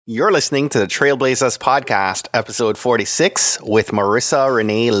You're listening to the Trailblazers Podcast, episode 46, with Marissa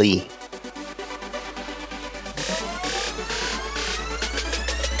Renee Lee.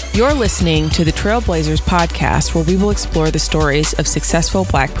 You're listening to the Trailblazers Podcast, where we will explore the stories of successful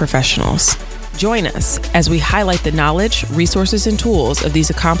Black professionals. Join us as we highlight the knowledge, resources, and tools of these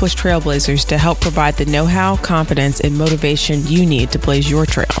accomplished trailblazers to help provide the know-how, confidence, and motivation you need to blaze your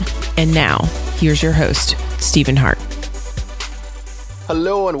trail. And now, here's your host, Stephen Hart.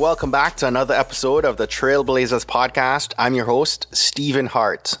 Hello and welcome back to another episode of the Trailblazers Podcast. I'm your host, Stephen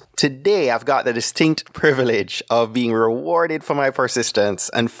Hart. Today, I've got the distinct privilege of being rewarded for my persistence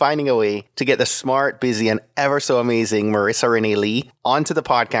and finding a way to get the smart, busy, and ever so amazing Marissa Renee Lee onto the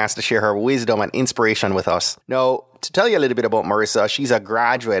podcast to share her wisdom and inspiration with us. Now, to tell you a little bit about Marissa, she's a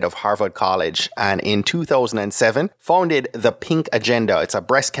graduate of Harvard College and in 2007 founded The Pink Agenda. It's a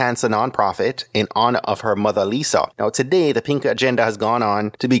breast cancer nonprofit in honor of her mother, Lisa. Now, today, The Pink Agenda has gone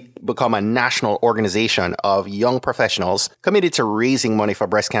on to become a national organization of young professionals committed to raising money for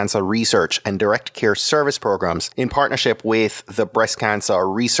breast cancer research and direct care service programs in partnership with the Breast Cancer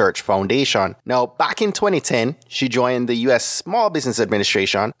Research Foundation. Now, back in 2010, she joined the U.S. Small Business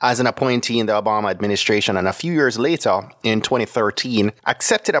Administration as an appointee in the Obama administration, and a few years later, in 2013,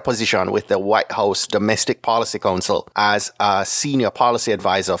 accepted a position with the White House Domestic Policy Council as a senior policy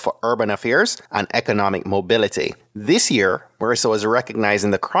advisor for urban affairs and economic mobility. This year, Marissa was recognized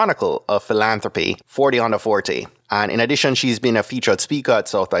in the Chronicle of Philanthropy 40 Under 40. And in addition, she's been a featured speaker at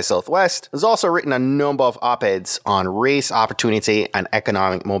South by Southwest. Has also written a number of op-eds on race, opportunity, and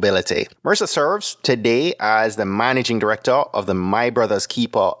economic mobility. Marissa serves today as the managing director of the My Brother's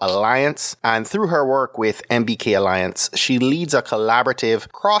Keeper Alliance. And through her work with MBK Alliance, she leads a collaborative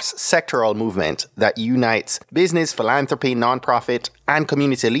cross-sectoral movement that unites business, philanthropy, nonprofit, and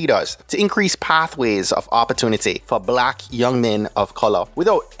community leaders to increase pathways of opportunity for Black young men of color.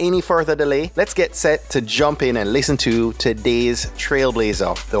 Without any further delay, let's get set to jump in and listen to today's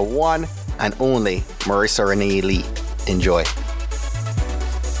Trailblazer, the one and only Marissa Renee Lee. Enjoy.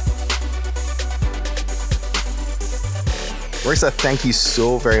 Marissa, thank you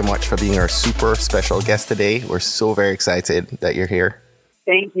so very much for being our super special guest today. We're so very excited that you're here.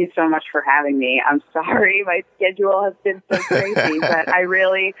 Thank you so much for having me. I'm sorry my schedule has been so crazy, but I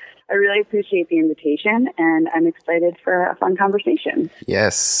really appreciate the invitation, and I'm excited for a fun conversation.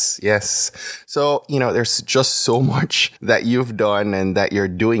 Yes. So, there's just so much that you've done and that you're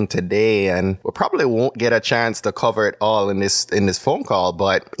doing today, and we probably won't get a chance to cover it all in this phone call.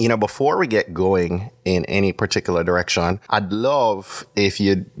 But, before we get going in any particular direction, I'd love if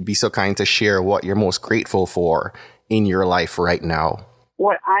you'd be so kind to share what you're most grateful for in your life right now.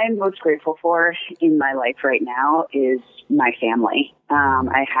 What I'm most grateful for in my life right now is my family.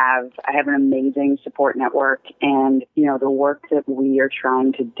 I have an amazing support network, and the work that we are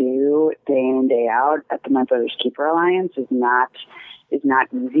trying to do day in and day out at the My Brother's Keeper Alliance is not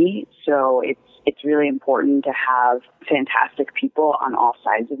easy. So it's really important to have fantastic people on all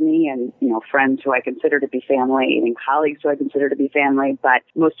sides of me, and friends who I consider to be family, even colleagues who I consider to be family, but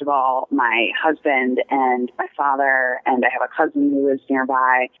most of all my husband and my father, and I have a cousin who lives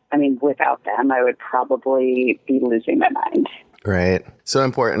nearby. I mean, without them, I would probably be losing my mind. Right. So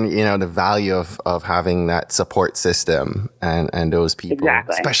important, the value of having that support system and those people,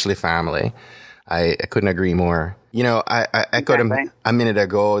 exactly. Especially family. I couldn't agree more. I echoed a minute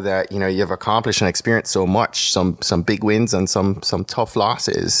ago that, you've accomplished and experienced so much, some big wins and some tough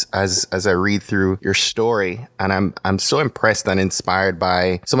losses as I read through your story. And I'm so impressed and inspired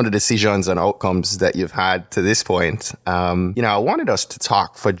by some of the decisions and outcomes that you've had to this point. I wanted us to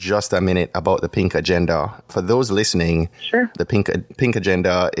talk for just a minute about the Pink Agenda. For those listening, sure. The Pink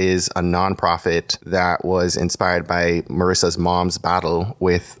Agenda is a nonprofit that was inspired by Marissa's mom's battle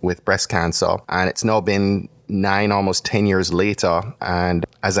with breast cancer. And it's now been 9, almost 10 years later. And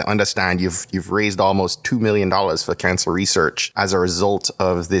as I understand, you've raised almost $2 million for cancer research as a result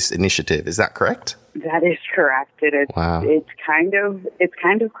of this initiative. Is that correct? That is correct. Wow. It's kind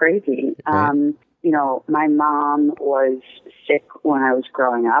of crazy. Right. My mom was sick when I was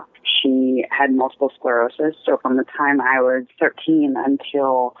growing up. She had multiple sclerosis. So from the time I was 13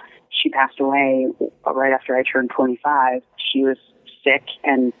 until she passed away right after I turned 25, she was sick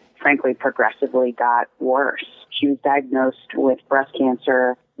and frankly progressively got worse. She was diagnosed with breast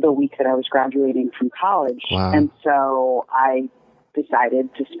cancer the week that I was graduating from college. Wow. And so I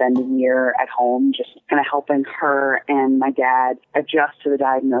decided to spend a year at home just kind of helping her and my dad adjust to the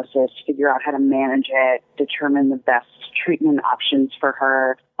diagnosis, figure out how to manage it, determine the best treatment options for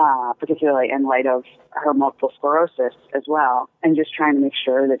her, particularly in light of her multiple sclerosis as well, and just trying to make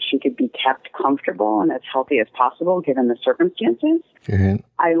sure that she could be kept comfortable and as healthy as possible given the circumstances. Mm-hmm.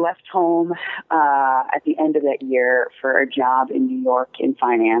 I left home at the end of that year for a job in New York in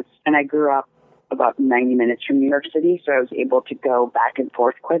finance, and I grew up about 90 minutes from New York City, so I was able to go back and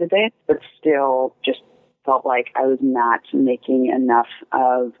forth quite a bit, but still just felt like I was not making enough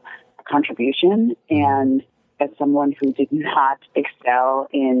of a contribution. And as someone who did not excel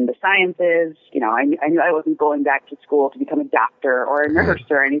in the sciences, I knew I wasn't going back to school to become a doctor or a nurse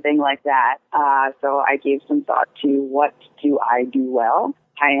or anything like that. So I gave some thought to what do I do well.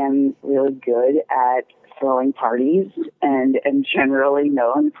 I am really good at throwing parties and generally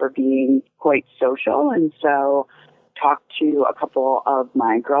known for being quite social. And so talked to a couple of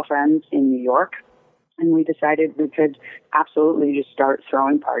my girlfriends in New York, and we decided we could absolutely just start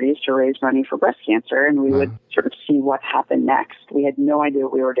throwing parties to raise money for breast cancer, and we would sort of see what happened next. We had no idea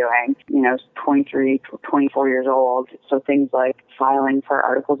what we were doing, 23, 24 years old. So things like filing for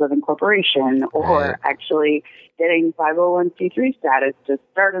articles of incorporation or actually getting 501c3 status to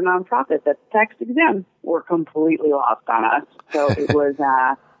start a nonprofit that's tax exempt were completely lost on us. So it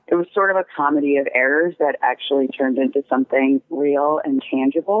was sort of a comedy of errors that actually turned into something real and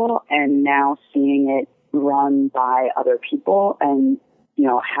tangible. And now seeing it run by other people and,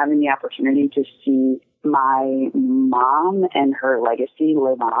 having the opportunity to see my mom and her legacy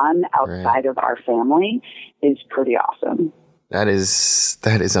live on outside of our family is pretty awesome. That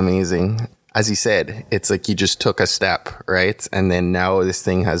is amazing. As you said, it's like you just took a step, right? And then now this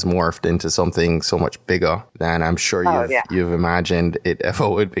thing has morphed into something so much bigger than I'm sure you've imagined it ever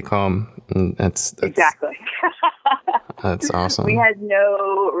would become. That's exactly. That's awesome. We had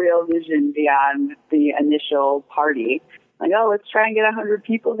no real vision beyond the initial party. Like, let's try and get 100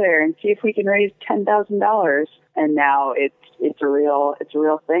 people there and see if we can raise $10,000. And now it's a real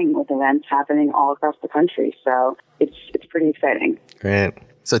thing with events happening all across the country. So it's pretty exciting. Right.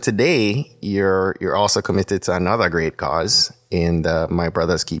 So today, you're also committed to another great cause in the My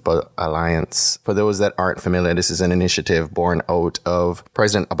Brothers Keeper Alliance. For those that aren't familiar, this is an initiative born out of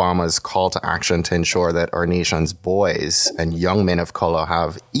President Obama's call to action to ensure that our nation's boys and young men of color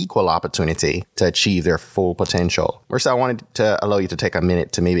have equal opportunity to achieve their full potential. First, I wanted to allow you to take a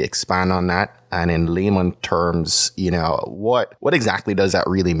minute to maybe expand on that. And in layman terms, what exactly does that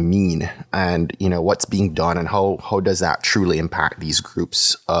really mean? And, what's being done and how does that truly impact these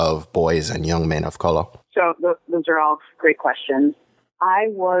groups of boys and young men of color? So those are all great questions. I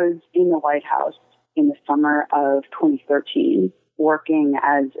was in the White House in the summer of 2013, working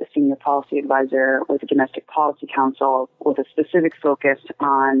as a senior policy advisor with the Domestic Policy Council with a specific focus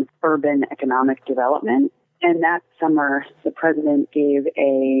on urban economic development. And that summer, the president gave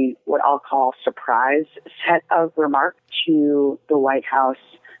what I'll call surprise set of remarks to the White House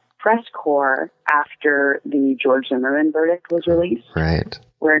press corps after the George Zimmerman verdict was released. Right.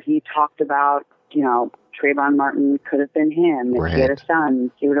 Where he talked about, Trayvon Martin could have been him. If he had a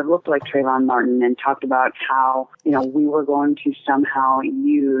son, he would have looked like Trayvon Martin, and talked about how, we were going to somehow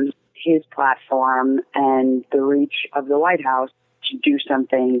use his platform and the reach of the White House to do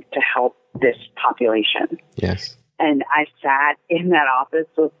something to help this population. Yes. And I sat in that office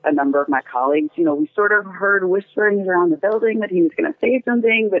with a number of my colleagues. We sort of heard whisperings around the building that he was going to say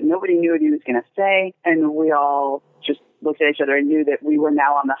something, but nobody knew what he was going to say. And we all just looked at each other and knew that we were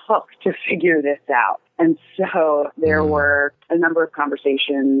now on the hook to figure this out. And so there were a number of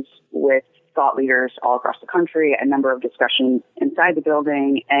conversations with thought leaders all across the country, a number of discussions inside the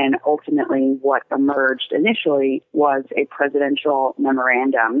building, and ultimately what emerged initially was a presidential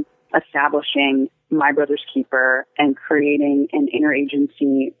memorandum establishing My Brother's Keeper and creating an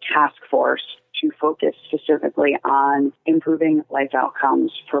interagency task force to focus specifically on improving life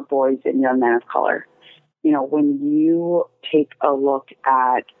outcomes for boys and young men of color. When you take a look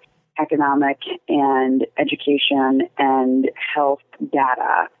at economic and education and health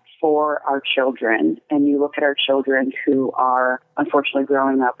data for our children, and you look at our children who are unfortunately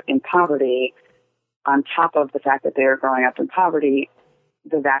growing up in poverty, on top of the fact that they are growing up in poverty,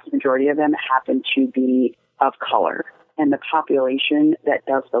 the vast majority of them happen to be of color. And the population that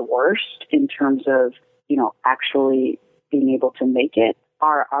does the worst in terms of, actually being able to make it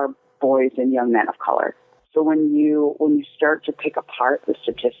are our boys and young men of color. So when you start to pick apart the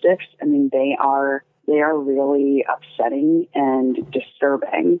statistics, they are really upsetting and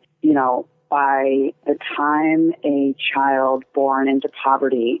disturbing. By the time a child born into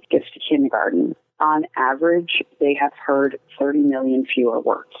poverty gets to kindergarten, on average, they have heard 30 million fewer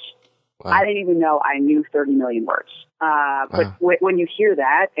words. Wow. I didn't even know I knew 30 million words. But when you hear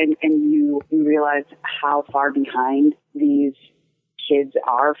that and you realize how far behind these kids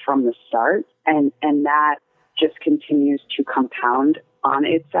are from the start, and that just continues to compound on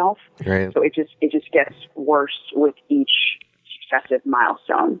itself. Right. So it just gets worse with each successive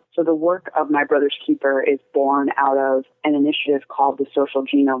milestone. So the work of My Brother's Keeper is born out of an initiative called the Social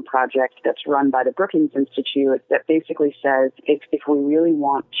Genome Project that's run by the Brookings Institute that basically says if we really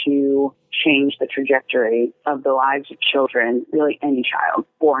want to change the trajectory of the lives of children, really any child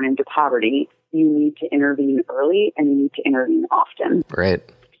born into poverty, you need to intervene early and you need to intervene often. Right.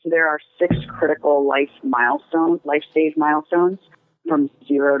 So there are 6 critical life stage milestones from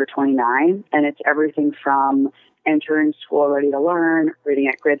 0 to 29, and it's everything from entering school ready to learn, reading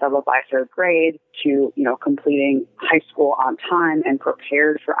at grade level by 3rd grade, to, completing high school on time and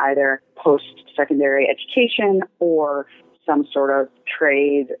prepared for either post-secondary education or some sort of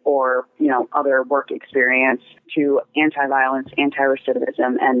trade or, other work experience, to anti-violence,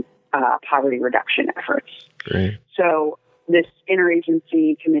 anti-recidivism, and poverty reduction efforts. Great. So this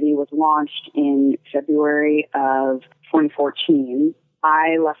interagency committee was launched in February of 2014.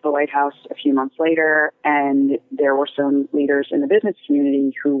 I left the White House a few months later, and there were some leaders in the business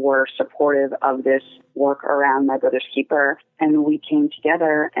community who were supportive of this work around My Brother's Keeper, and we came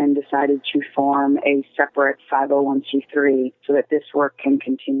together and decided to form a separate 501c3 so that this work can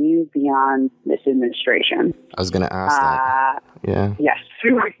continue beyond this administration. I was going to ask that. Yeah. Yes.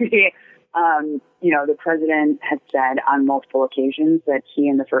 The president had said on multiple occasions that he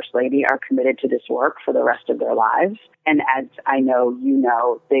and the First Lady are committed to this work for the rest of their lives. And as I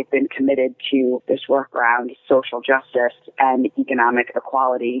know, they've been committed to this work around social justice and economic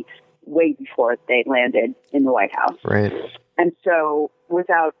equality way before they landed in the White House. Right. And so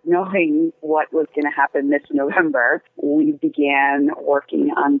without knowing what was going to happen this November, we began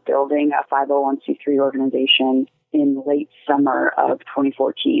working on building a 501c3 organization in late summer of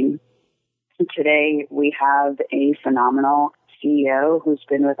 2014. Today, we have a phenomenal CEO who's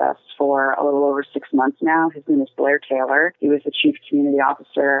been with us for a little over 6 months now. His name is Blair Taylor. He was the chief community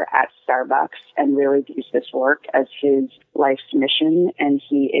officer at Starbucks and really views this work as his life's mission. And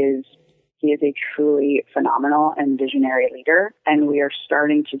he is a truly phenomenal and visionary leader. And we are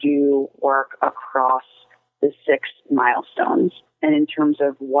starting to do work across the 6 milestones. And in terms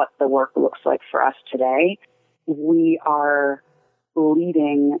of what the work looks like for us today, we are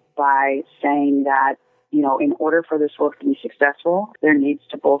leading by saying that, in order for this work to be successful, there needs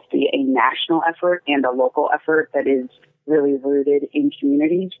to both be a national effort and a local effort that is really rooted in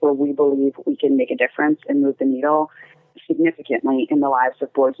communities where we believe we can make a difference and move the needle significantly in the lives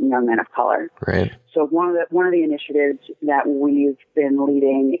of boys and young men of color. Right. So one of the initiatives that we've been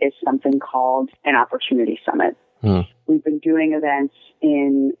leading is something called an Opportunity Summit. We've been doing events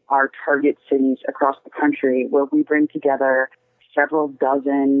in our target cities across the country where we bring together several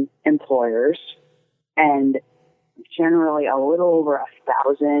dozen employers and generally a little over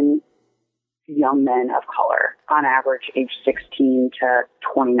 1,000 young men of color, on average age 16 to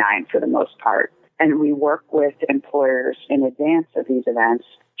 29 for the most part. And we work with employers in advance of these events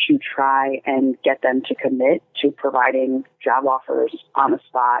to try and get them to commit to providing job offers on the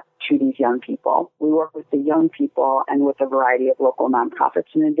spot to these young people. We work with the young people and with a variety of local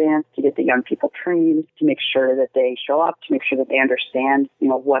nonprofits in advance to get the young people trained, to make sure that they show up, to make sure that they understand,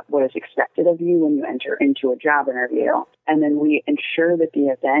 what is expected of you when you enter into a job interview. And then we ensure that the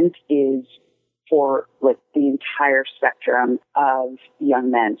event is for the entire spectrum of young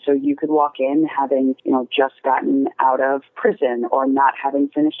men. So you could walk in having, just gotten out of prison or not having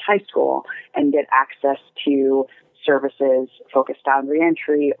finished high school and get access to services focused on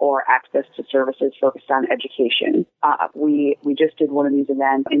reentry or access to services focused on education. We just did one of these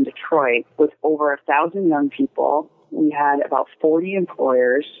events in Detroit with over 1,000 young people. We had about 40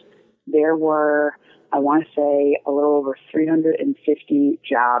 employers. There were, I want to say, a little over 350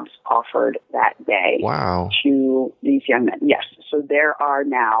 jobs offered that day. Wow. To these young men. Yes. So there are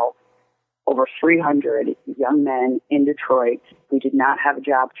now over 300 young men in Detroit who did not have a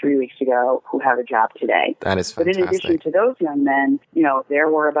job 3 weeks ago who have a job today. That is fantastic. But in addition to those young men, there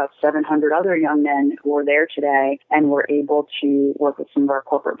were about 700 other young men who were there today and were able to work with some of our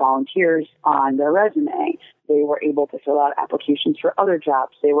corporate volunteers on their resume. They were able to fill out applications for other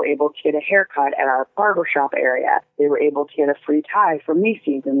jobs. They were able to get a haircut at our barbershop area. They were able to get a free tie from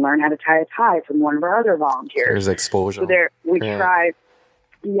Macy's and learn how to tie a tie from one of our other volunteers. There's exposure. So we try.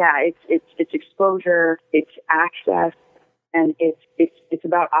 Yeah, it's exposure, it's access, and it's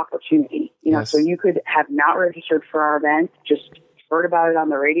about opportunity. Yes. So you could have not registered for our event, just heard about it on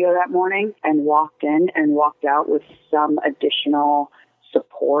the radio that morning and walked in and walked out with some additional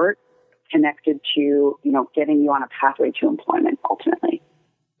support connected to, getting you on a pathway to employment ultimately.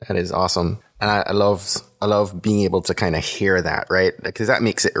 That is awesome. And I love being able to kind of hear that, right? Because that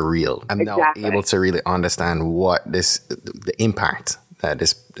makes it real. I'm Exactly. now able to really understand what the impact that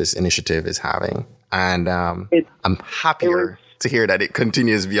this initiative is having. And I'm happier to hear that it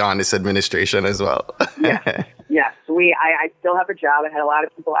continues beyond this administration as well. Yes. I still have a job. I had a lot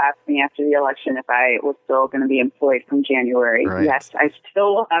of people ask me after the election if I was still going to be employed from January. Right. Yes, I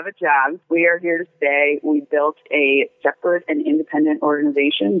still will have a job. We are here to stay. We built a separate and independent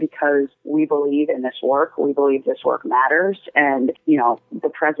organization because we believe in this work. We believe this work matters. And,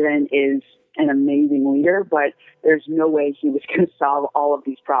 the president is an amazing leader, but there's no way he was going to solve all of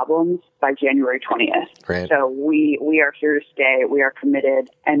these problems by January 20th. Right. So we are here to stay. We are committed,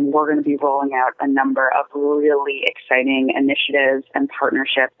 and we're going to be rolling out a number of really exciting initiatives and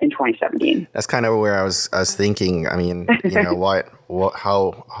partnerships in 2017. That's kind of where I was thinking. I mean,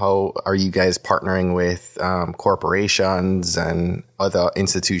 how are you guys partnering with corporations and other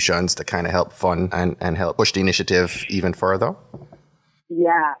institutions to kind of help fund and help push the initiative even further?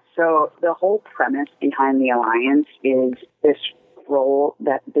 Yeah, so the whole premise behind the Alliance is this role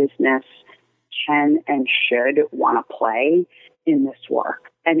that business can and should want to play in this work.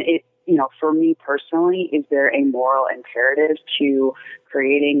 And it, for me personally, is there a moral imperative to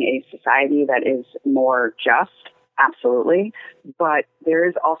creating a society that is more just? Absolutely. But there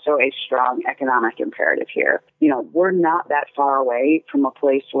is also a strong economic imperative here. We're not that far away from a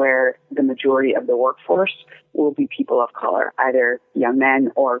place where the majority of the workforce will be people of color, either young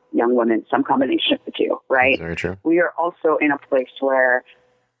men or young women, some combination of the two, right? Very true. We are also in a place where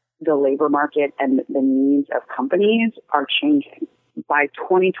the labor market and the needs of companies are changing. By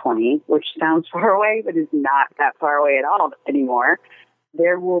 2020, which sounds far away, but is not that far away at all anymore,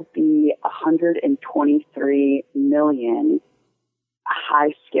 there will be 123 million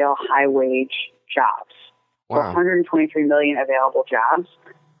high-scale, high-wage jobs. Wow. For 123 million available jobs,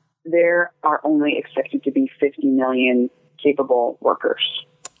 there are only expected to be 50 million capable workers.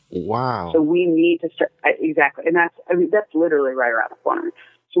 Wow. So we need to start, exactly, and that's literally right around the corner.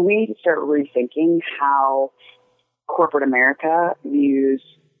 So we need to start rethinking how corporate America views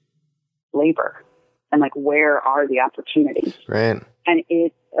labor and where are the opportunities. Right. And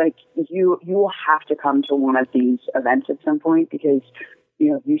you will have to come to one of these events at some point because,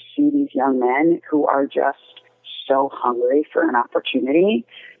 you see these young men who are just so hungry for an opportunity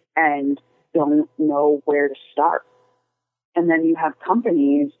and don't know where to start. And then you have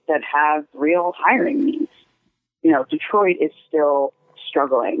companies that have real hiring needs. Detroit is still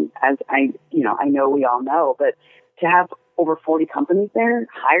struggling, as I know we all know, but to have over 40 companies there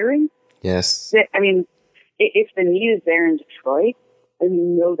hiring. Yes. If the need is there in Detroit, then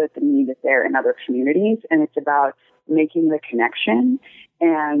you know that the need is there in other communities, and it's about making the connection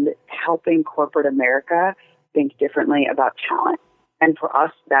and helping corporate America think differently about talent. And for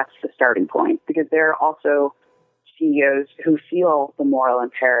us, that's the starting point, because there are also CEOs who feel the moral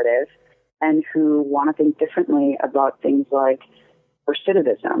imperative and who want to think differently about things like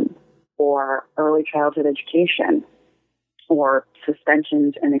recidivism or early childhood education or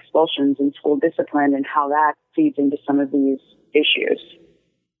suspensions and expulsions in school discipline and how that feeds into some of these issues.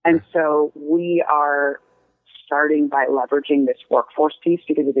 And so we are starting by leveraging this workforce piece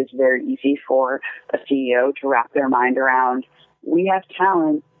because it is very easy for a CEO to wrap their mind around, we have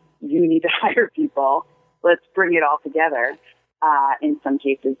talent, you need to hire people, let's bring it all together in some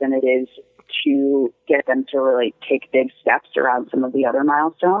cases than it is to get them to really take big steps around some of the other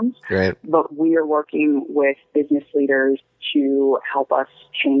milestones. Right. But we are working with business leaders to help us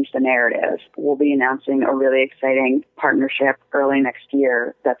change the narrative. We'll be announcing a really exciting partnership early next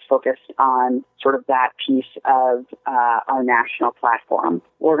year that's focused on sort of that piece of our national platform.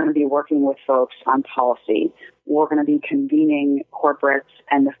 We're going to be working with folks on policy. We're going to be convening corporates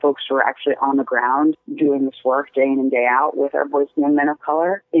and the folks who are actually on the ground doing this work day in and day out with our boys and young men of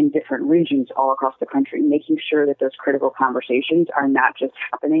color in different regions all across the country, making sure that those critical conversations are not just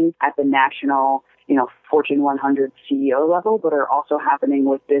happening at the national, Fortune 100 CEO level, but are also happening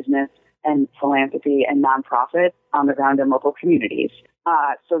with business and philanthropy and nonprofit on the ground in local communities.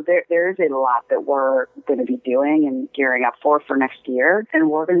 So there is a lot that we're going to be doing and gearing up for next year. And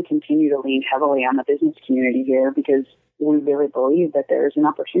we're going to continue to lean heavily on the business community here because we really believe that there's an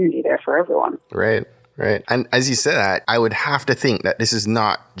opportunity there for everyone. Right. Right. And as you said that, I would have to think that this is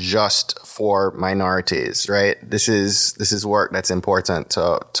not just for minorities, right? This is work that's important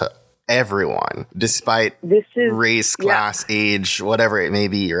to everyone, despite race, class, age, whatever it may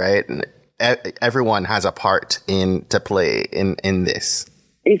be, right? And everyone has a part to play in this.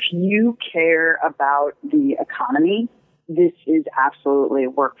 If you care about the economy, this is absolutely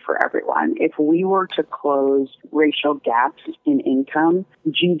work for everyone. If we were to close racial gaps in income,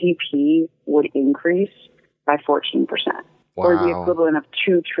 GDP would increase by 14%, or the equivalent of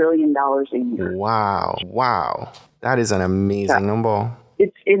 $2 trillion a year. Wow. That is an amazing number.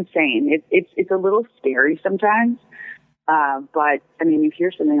 It's insane. It's a little scary sometimes. But I mean, you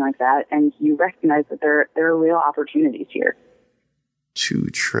hear something like that and you recognize that there are real opportunities here.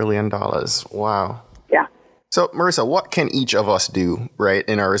 $2 trillion. Wow. Yeah. So, Marissa, what can each of us do, right,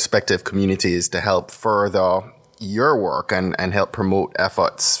 in our respective communities to help further your work and help promote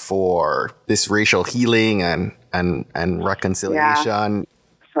efforts for this racial healing and reconciliation? Yeah.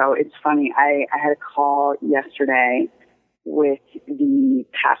 So it's funny. I had a call yesterday with the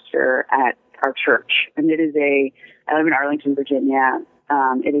pastor at our church, and I live in Arlington, Virginia.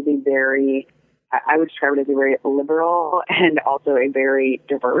 It is I would describe it as a very liberal and also a very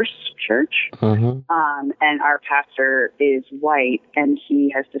diverse church. Mm-hmm. And our pastor is white, and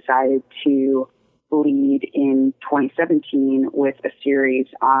he has decided to lead in 2017 with a series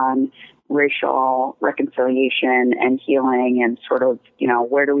on racial reconciliation and healing and sort of,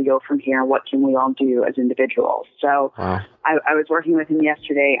 where do we go from here? What can we all do as individuals? So wow. I was working with him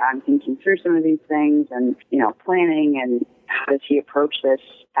yesterday on thinking through some of these things and, planning and how does he approach this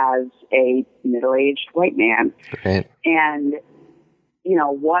as a middle-aged white man? Right. And,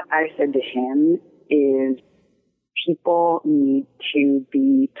 what I said to him is people need to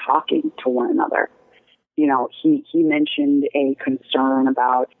be talking to one another. He mentioned a concern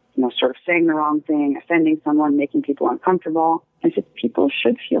about, sort of saying the wrong thing, offending someone, making people uncomfortable. I said, people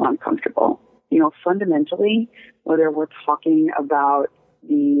should feel uncomfortable. Fundamentally, whether we're talking about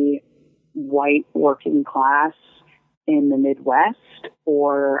the white working class in the Midwest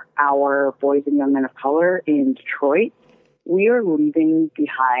or our boys and young men of color in Detroit, we are leaving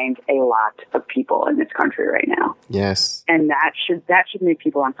behind a lot of people in this country right now. Yes. And that should make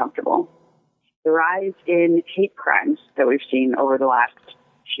people uncomfortable. The rise in hate crimes that we've seen over the last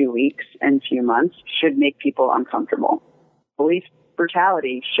few weeks and few months should make people uncomfortable. Police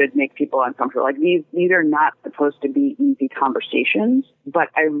brutality should make people uncomfortable. Like these are not supposed to be easy conversations, but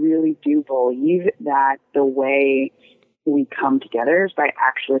I really do believe that the way we come together is by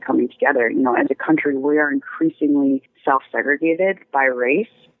actually coming together. As a country, we are increasingly self-segregated by race,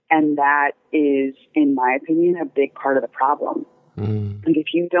 and that is, in my opinion, a big part of the problem. Mm. Like if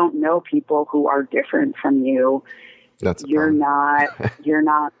you don't know people who are different from you, you're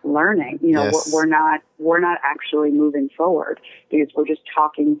not learning. Yes. We're not actually moving forward because we're just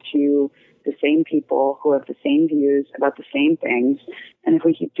talking to the same people who have the same views about the same things. And if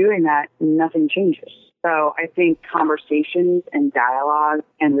we keep doing that, nothing changes. So I think conversations and dialogue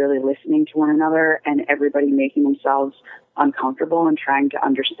and really listening to one another and everybody making themselves uncomfortable and trying to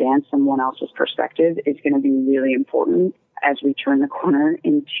understand someone else's perspective is going to be really important as we turn the corner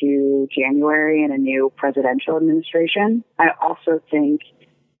into January and a new presidential administration. I also think,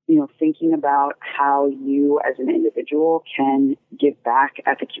 thinking about how you as an individual can give back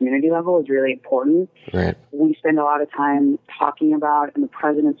at the community level is really important. Right. We spend a lot of time talking about, and the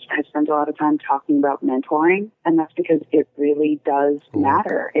president has spent a lot of time talking about mentoring, and that's because it really does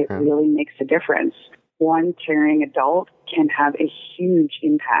matter. It really makes a difference. One caring adult can have a huge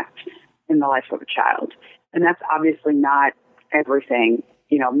impact in the life of a child. And that's obviously not everything.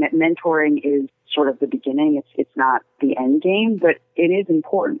 Mentoring is sort of the beginning. It's not the end game, but it is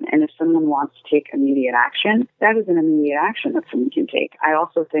important. And if someone wants to take immediate action, that is an immediate action that someone can take. I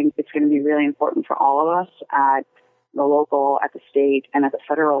also think it's going to be really important for all of us at the local, at the state, and at the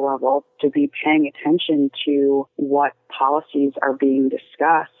federal level to be paying attention to what policies are being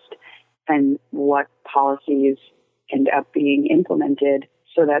discussed and what policies end up being implemented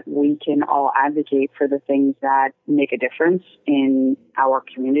so that we can all advocate for the things that make a difference in our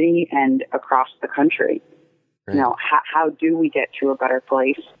community and across the country. Right. How do we get to a better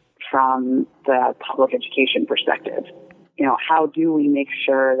place from the public education perspective? How do we make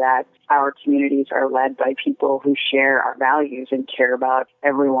sure that our communities are led by people who share our values and care about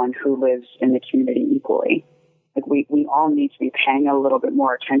everyone who lives in the community equally? Like we all need to be paying a little bit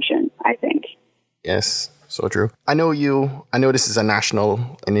more attention, I think. Yes. So true. I know this is a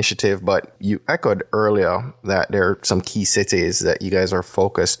national initiative, but you echoed earlier that there are some key cities that you guys are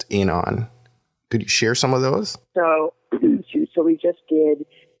focused in on. Could you share some of those? So we just did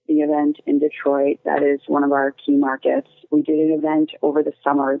the event in Detroit. That is one of our key markets. We did an event over the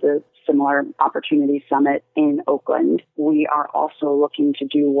summer, the Similar Opportunity Summit in Oakland. We are also looking to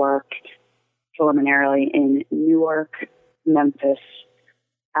do work preliminarily in Newark, Memphis,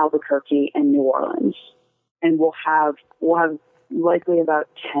 Albuquerque, and New Orleans. And we'll have likely about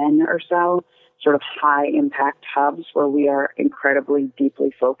 10 or so sort of high impact hubs where we are incredibly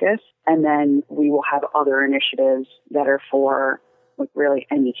deeply focused. And then we will have other initiatives that are for like really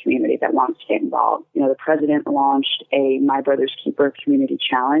any community that wants to get involved. You know, the president launched a My Brother's Keeper community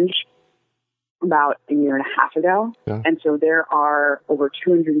challenge about a year and a half ago. Yeah. And so there are over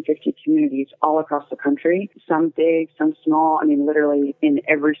 250 communities all across the country, some big, some small, I mean, literally in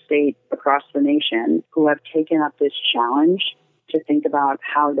every state across the nation, who have taken up this challenge to think about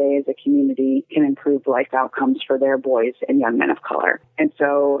how they as a community can improve life outcomes for their boys and young men of color. And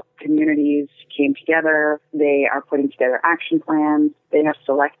so communities came together. They are putting together action plans. They have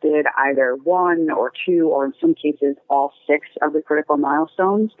selected either one or two, or in some cases, all 6 of the critical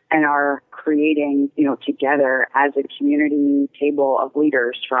milestones, and are creating, you know, together as a community table of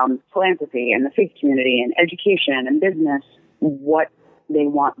leaders from philanthropy and the faith community and education and business, what they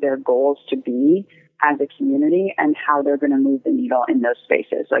want their goals to be as a community and how they're going to move the needle in those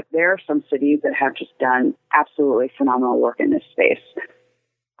spaces. Like, there are some cities that have just done absolutely phenomenal work in this space.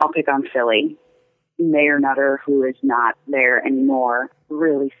 I'll pick on Philly. Mayor Nutter, who is not there anymore,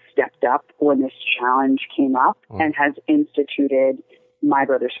 really stepped up when this challenge came up and has instituted My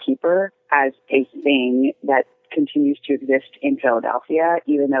Brother's Keeper as a thing that continues to exist in Philadelphia,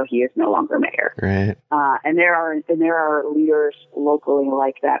 even though he is no longer mayor. Right. And there are leaders locally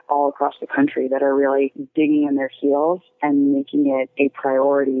like that all across the country that are really digging in their heels and making it a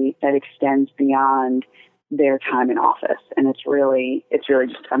priority that extends beyond their time in office. And it's really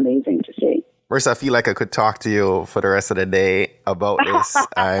just amazing to see. Marissa, I feel like I could talk to you for the rest of the day about this.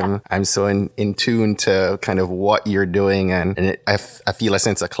 I'm so in tune to kind of what you're doing, and I feel a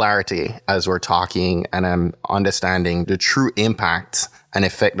sense of clarity as we're talking, and I'm understanding the true impact and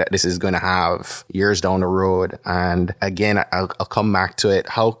effect that this is going to have years down the road. And again, I'll come back to it.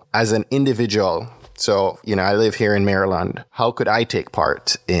 How, as an individual, so, you know, I live here in Maryland. How could I take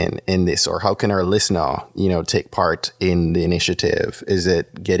part in this? Or how can our listener, you know, take part in the initiative? Is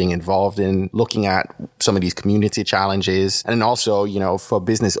it getting involved in looking at some of these community challenges? And also, you know, for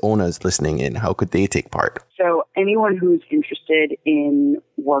business owners listening in, how could they take part? So anyone who's interested in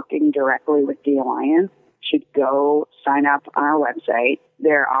working directly with the Alliance should go sign up on our website.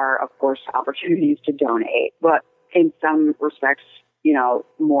 There are, of course, opportunities to donate, but in some respects, you know,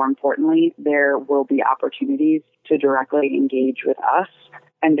 more importantly, there will be opportunities to directly engage with us,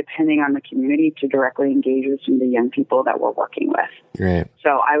 and depending on the community, to directly engage with some of the young people that we're working with. Right.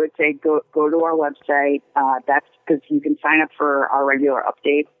 So I would say go to our website. That's because you can sign up for our regular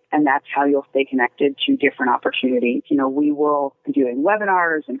updates, and that's how you'll stay connected to different opportunities. You know, we will be doing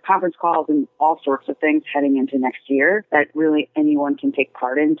webinars and conference calls and all sorts of things heading into next year that really anyone can take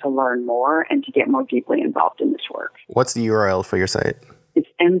part in to learn more and to get more deeply involved in this work. What's the URL for your site? It's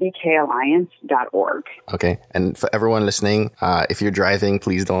mbkalliance.org. Okay. And for everyone listening, if you're driving,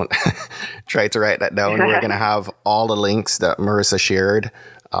 please don't try to write that down. We're going to have all the links that Marissa shared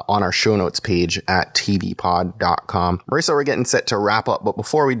on our show notes page at tvpod.com. Marissa, we're getting set to wrap up, but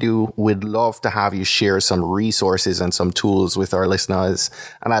before we do, we'd love to have you share some resources and some tools with our listeners.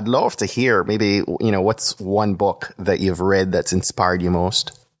 And I'd love to hear maybe, you know, what's one book that you've read that's inspired you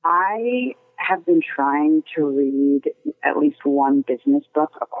most? I have been trying to read at least one business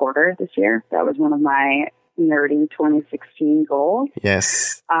book a quarter this year. That was one of my nerdy 2016 goals.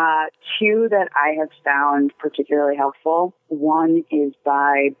 Yes. 2 that I have found particularly helpful. One is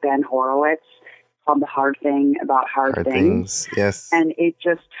by Ben Horowitz called The Hard Thing About Hard Things. Yes. And it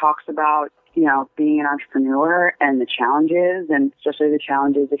just talks about, you know, being an entrepreneur and the challenges, and especially the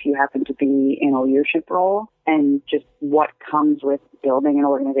challenges if you happen to be in a leadership role, and just what comes with building an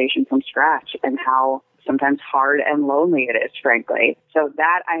organization from scratch and how sometimes hard and lonely it is, frankly. So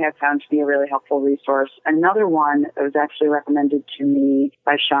that I have found to be a really helpful resource. Another one that was actually recommended to me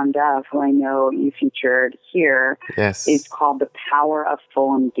by Sean Dove, who I know you featured here, yes, is called The Power of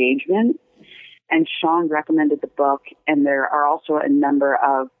Full Engagement. And Sean recommended the book, and there are also a number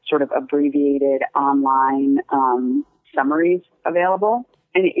of sort of abbreviated online summaries available.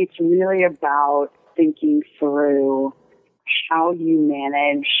 And it's really about thinking through how you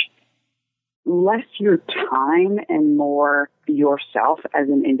manage less your time and more yourself as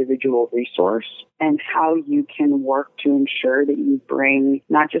an individual resource, and how you can work to ensure that you bring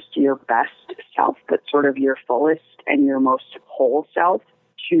not just your best self, but sort of your fullest and your most whole self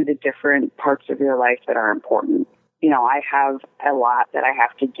to the different parts of your life that are important. You know, I have a lot that I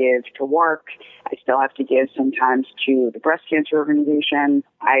have to give to work. I still have to give sometimes to the breast cancer organization.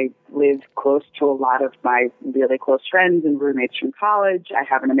 I live close to a lot of my really close friends and roommates from college. I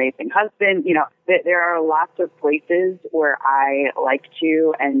have an amazing husband. You know, there are lots of places where I like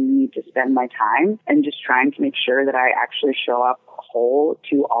to and need to spend my time, and just trying to make sure that I actually show up whole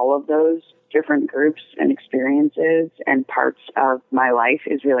to all of those different groups and experiences and parts of my life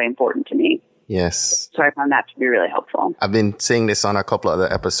is really important to me. Yes. So I found that to be really helpful. I've been saying this on a couple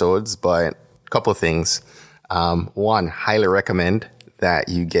other episodes, but a couple of things. One, highly recommend that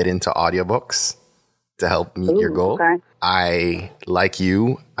you get into audiobooks to help meet your goal. Okay. I, like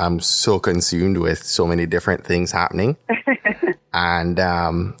you, I'm so consumed with so many different things happening. And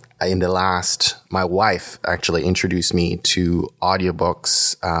my wife actually introduced me to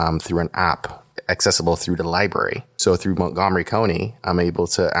audiobooks through an app accessible through the library. So through Montgomery County, I'm able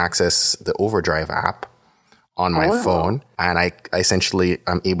to access the Overdrive app on my phone. And I essentially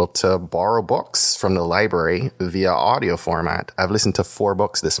am able to borrow books from the library via audio format. I've listened to 4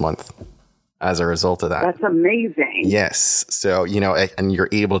 books this month as a result of that. That's amazing. Yes. So, and you're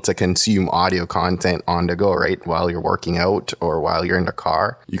able to consume audio content on the go, right? While you're working out or while you're in the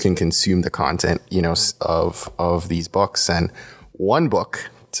car, you can consume the content, of these books. And one book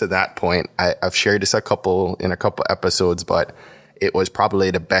to that point, I've shared this in a couple episodes, but it was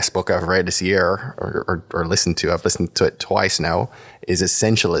probably the best book I've read this year or listened to. I've listened to it twice now, is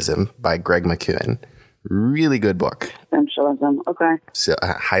Essentialism by Greg McKeown. Really good book. Essentialism. Okay. So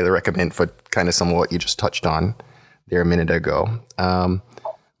I highly recommend for kind of some of what you just touched on there a minute ago.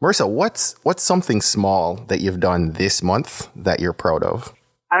 Marissa, what's something small that you've done this month that you're proud of?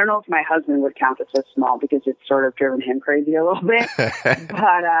 I don't know if my husband would count this as small because it's sort of driven him crazy a little bit.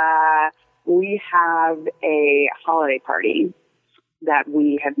 But we have a holiday party that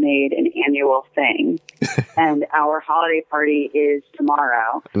we have made an annual thing. And our holiday party is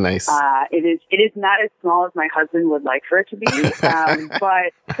tomorrow. Nice. It is not as small as my husband would like for it to be.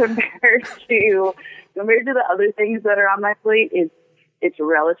 But compared to the other things that are on my plate, it's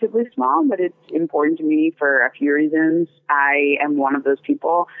relatively small, but it's important to me for a few reasons. I am one of those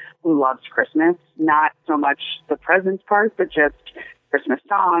people who loves Christmas, not so much the presents part, but just Christmas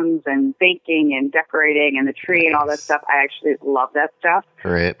songs and baking and decorating and the tree and all that stuff. I actually love that stuff.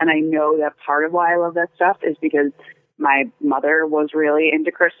 Right. And I know that part of why I love that stuff is because my mother was really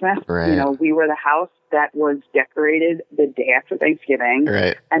into Christmas. Right. We were the house that was decorated the day after Thanksgiving.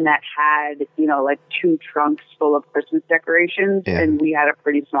 Right. And that had, like 2 trunks full of Christmas decorations. Yeah. And we had a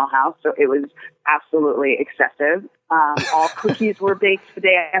pretty small house, so it was absolutely excessive. All cookies were baked the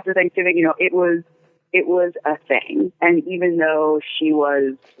day after Thanksgiving. It was a thing. And even though she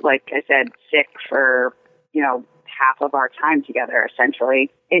was, like I said, sick for, half of our time together,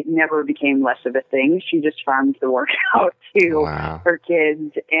 essentially, it never became less of a thing. She just farmed the work out to her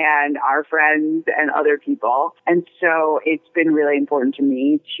kids and our friends and other people. And so it's been really important to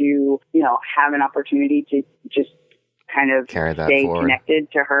me to, have an opportunity to just kind of stay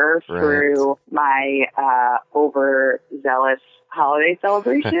connected to her through my overzealous holiday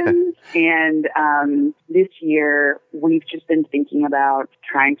celebrations. And this year, we've just been thinking about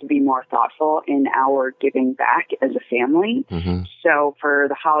trying to be more thoughtful in our giving back as a family. Mm-hmm. So for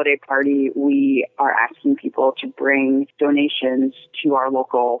the holiday party, we are asking people to bring donations to our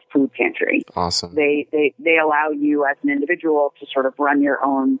local food pantry. Awesome. They allow you as an individual to sort of run your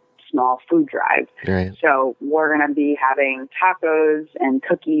own small food drive. Right. So we're going to be having tacos and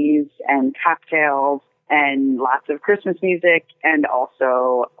cookies and cocktails and lots of Christmas music, and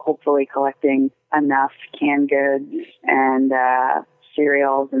also hopefully collecting enough canned goods and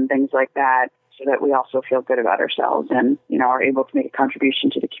cereals and things like that so that we also feel good about ourselves and, are able to make a contribution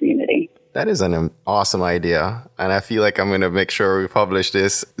to the community. That is an awesome idea. And I feel like I'm going to make sure we publish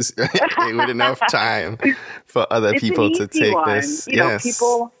this with enough time for other people to take this. Yes.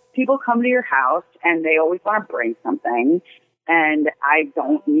 People come to your house and they always want to bring something. And I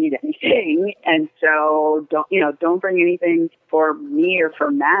don't need anything. And so don't bring anything for me or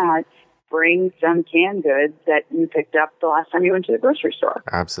for Matt. Bring some canned goods that you picked up the last time you went to the grocery store.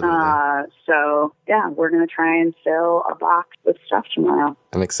 Absolutely. We're going to try and fill a box with stuff tomorrow.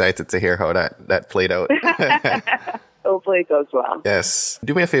 I'm excited to hear how that played out. Hopefully it goes well. Yes.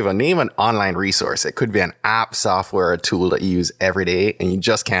 Do me a favor. Name an online resource. It could be an app, software, a tool that you use every day and you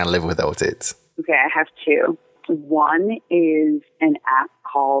just can't live without it. Okay, I have 2. One is an app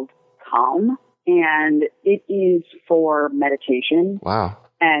called Calm, and it is for meditation. Wow.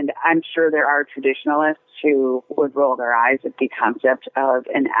 And I'm sure there are traditionalists who would roll their eyes at the concept of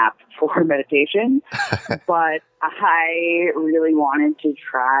an app for meditation. But I really wanted to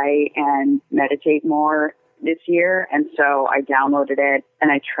try and meditate more this year. And so I downloaded it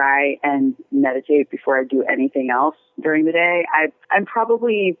and I try and meditate before I do anything else during the day. I'm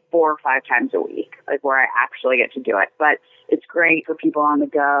probably 4 or 5 times a week, like where I actually get to do it. But it's great for people on the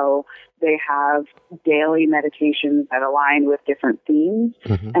go. They have daily meditations that align with different themes.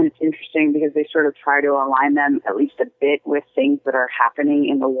 And it's interesting because they sort of try to align them at least a bit with things that are happening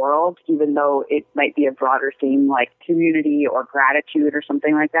in the world, even though it might be a broader theme like community or gratitude or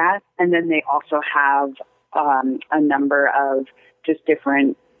something like that. And then they also have a number of just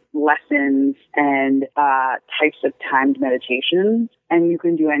different lessons and types of timed meditations. And you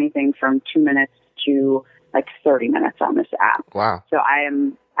can do anything from 2 minutes to like 30 minutes on this app. Wow. So I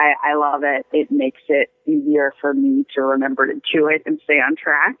love it. It makes it easier for me to remember to do it and stay on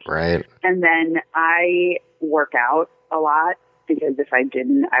track. Right. And then I work out a lot because if I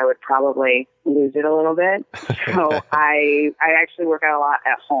didn't, I would probably lose it a little bit. So I actually work out a lot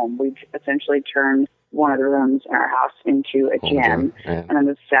at home. We've essentially turned one of the rooms in our house into a gym. And I'm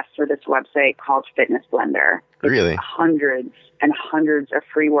obsessed with this website called Fitness Blender. Really? Hundreds and hundreds of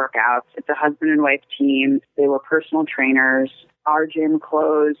free workouts. It's a husband and wife team. They were personal trainers. Our gym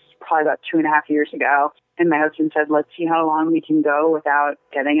closed probably about 2.5 years ago. And my husband said, let's see how long we can go without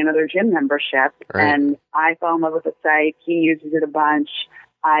getting another gym membership. Right. And I fell in love with the site. He uses it a bunch.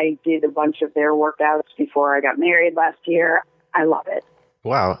 I did a bunch of their workouts before I got married last year. I love it.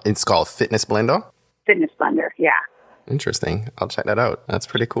 Wow. It's called Fitness Blender? Fitness Blender, yeah. Interesting. I'll check that out. That's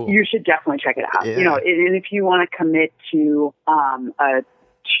pretty cool. You should definitely check it out. Yeah. You know, and if you want to commit to a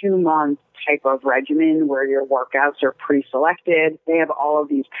 2-month type of regimen where your workouts are pre-selected, they have all of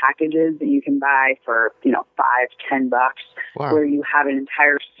these packages that you can buy for, $5, $10, Wow. where you have an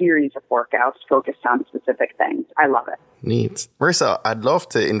entire series of workouts focused on specific things. I love it. Neat. Marissa, I'd love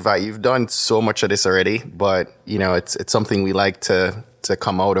to invite, you've done so much of this already, but it's something we like to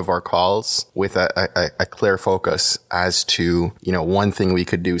come out of our calls with a clear focus as to, one thing we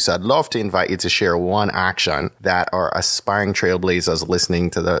could do. So I'd love to invite you to share one action that our aspiring trailblazers listening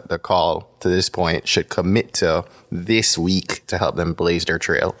to the call to this point should commit to this week to help them blaze their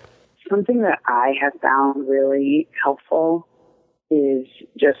trail. Something that I have found really helpful is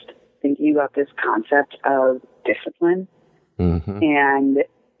just thinking about this concept of discipline. And,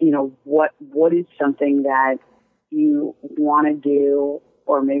 what is something that you want to do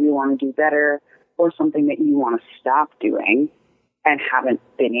or maybe want to do better, or something that you want to stop doing and haven't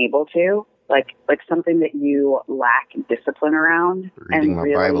been able to, like something that you lack discipline around. Reading and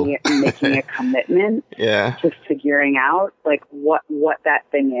really making a commitment to figuring out like what that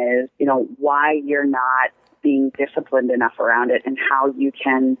thing is, why you're not being disciplined enough around it and how you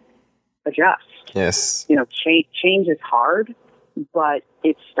can adjust. Yes. Change is hard, but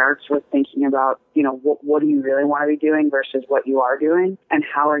it starts with thinking about, what do you really want to be doing versus what you are doing, and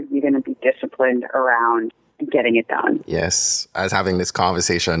how are you going to be disciplined around getting it done. Yes. I was having this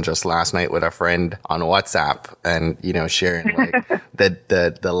conversation just last night with a friend on WhatsApp and, sharing like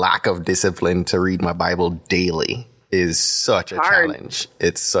the lack of discipline to read my Bible daily is such a challenge.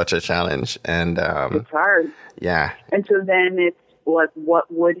 It's such a challenge. And it's hard. Yeah. And so then it's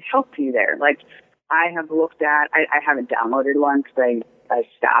what would help you there? Like, I have looked at, I haven't downloaded one because I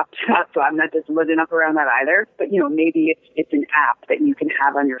stopped, so I'm not disciplined enough around that either. But, maybe it's an app that you can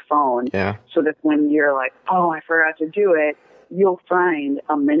have on your phone so that when you're like, oh, I forgot to do it, you'll find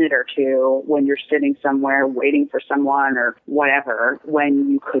a minute or two when you're sitting somewhere waiting for someone or whatever when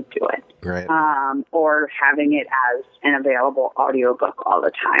you could do it. Right. Or having it as an available audiobook all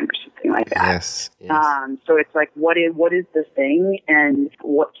the time or something like that. Yes. So it's like, what is this thing and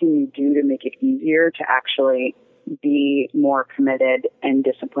what can you do to make it easier to actually be more committed and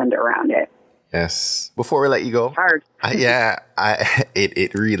disciplined around it? Yes. Before we let you go. Hard.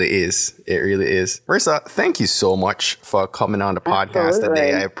 It really is. It really is. Marissa, thank you so much for coming on the podcast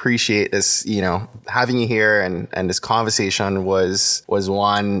today. I appreciate this, having you here and this conversation was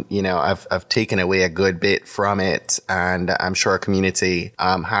one, I've taken away a good bit from it, and I'm sure our community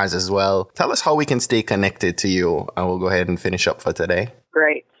has as well. Tell us how we can stay connected to you, and we'll go ahead and finish up for today.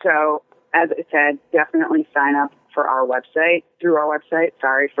 Great. So as I said, definitely sign up for our website,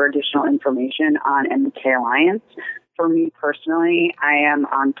 for additional information on MBK Alliance. For me personally, I am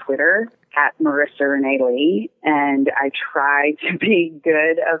on Twitter at Marissa Renee Lee, and I try to be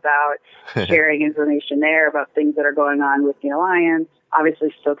good about sharing information there about things that are going on with the Alliance.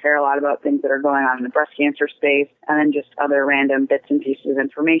 obviously still care a lot about things that are going on in the breast cancer space, and then just other random bits and pieces of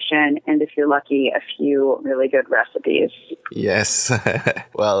information. And if you're lucky, a few really good recipes. Yes.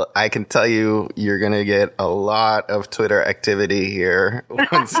 Well, I can tell you, you're going to get a lot of Twitter activity here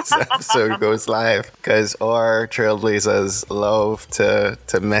once this episode goes live, because our Trailblazers love to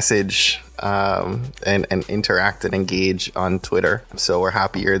message and interact and engage on Twitter. So we're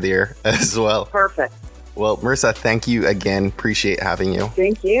happy you're there as well. Perfect. Well, Marissa, thank you again. Appreciate having you.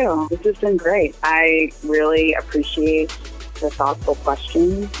 Thank you. This has been great. I really appreciate the thoughtful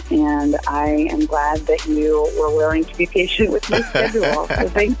questions, and I am glad that you were willing to be patient with my schedule. So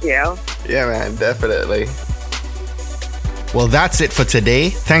thank you. Yeah, man, definitely. Well, that's it for today.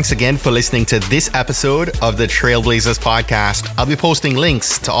 Thanks again for listening to this episode of the Trailblazers podcast. I'll be posting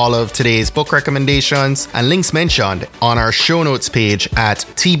links to all of today's book recommendations and links mentioned on our show notes page at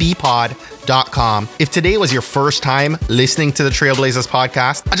tbpod.com. If today was your first time listening to the Trailblazers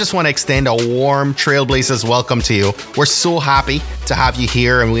podcast, I just want to extend a warm Trailblazers welcome to you. We're so happy to have you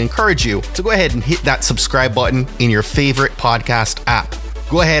here, and we encourage you to go ahead and hit that subscribe button in your favorite podcast app.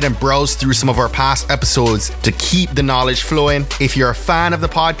 Go ahead and browse through some of our past episodes to keep the knowledge flowing. If you're a fan of the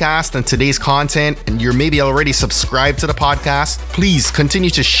podcast and today's content, and you're maybe already subscribed to the podcast, please continue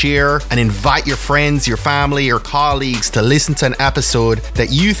to share and invite your friends, your family, or colleagues to listen to an episode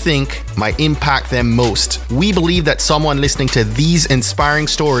that you think might impact them most. We believe that someone listening to these inspiring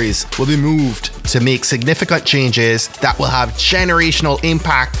stories will be moved to make significant changes that will have generational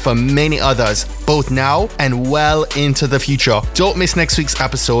impact for many others, both now and well into the future. Don't miss next week's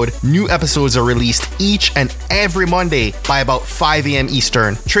episode. New episodes are released each and every Monday by about 5 a.m.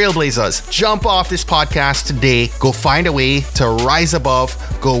 Eastern. Trailblazers, jump off this podcast today. Go find a way to rise above,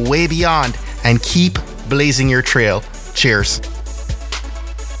 go way beyond, and keep blazing your trail. Cheers.